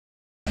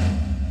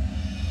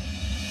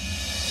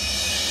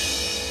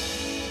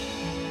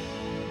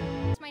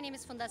my name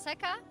is Funda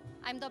Saka.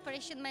 I'm the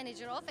operation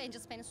manager of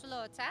Angels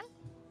Peninsula Hotel,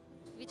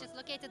 which is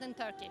located in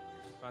Turkey.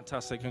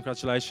 Fantastic,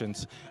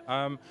 congratulations.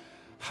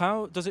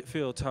 How does it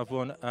feel to have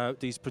won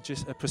these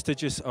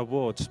prestigious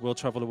awards, World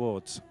Travel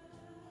Awards?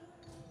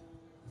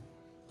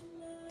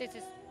 This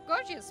is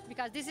gorgeous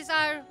because this is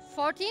our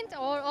 14th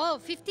or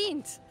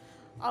 15th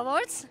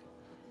awards.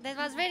 That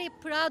was very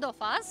proud of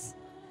us.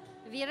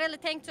 We really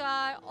thank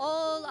to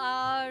all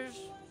our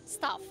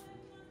staff.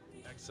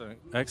 Excellent,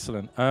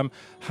 excellent.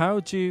 How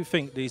do you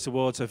think these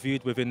awards are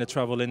viewed within the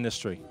travel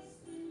industry?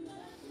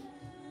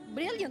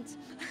 Brilliant.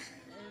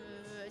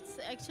 It's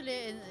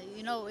actually,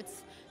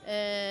 it's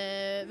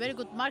a very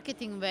good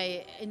marketing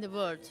way in the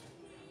world,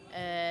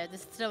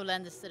 this travel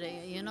industry,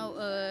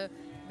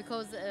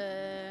 because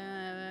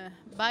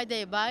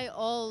by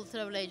all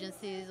travel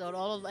agencies or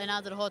all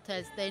another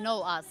hotels, they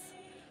know us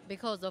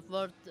because of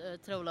World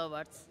Travel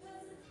Awards.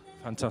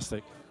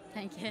 Fantastic.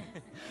 Thank you.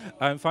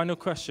 Final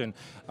question.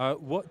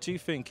 What do you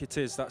think it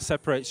is that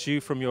separates you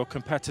from your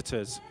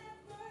competitors?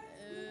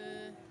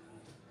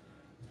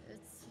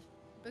 It's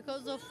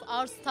because of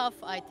our staff,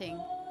 I think.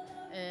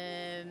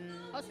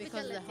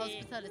 Because the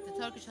hospitality,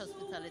 Turkish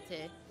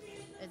hospitality,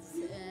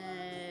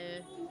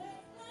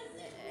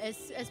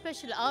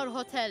 especially our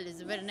hotel is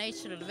a very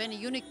natural, very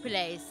unique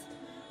place.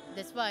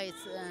 That's why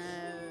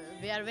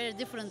we are very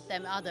different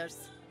than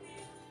others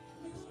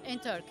in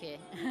Turkey.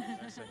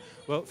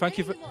 Well, thank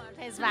you.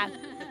 As well.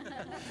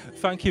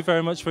 Thank you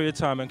very much for your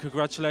time and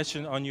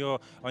congratulations on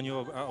your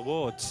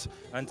awards.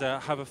 And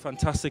have a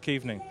fantastic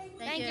evening.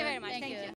 Thank you very much. Thank you.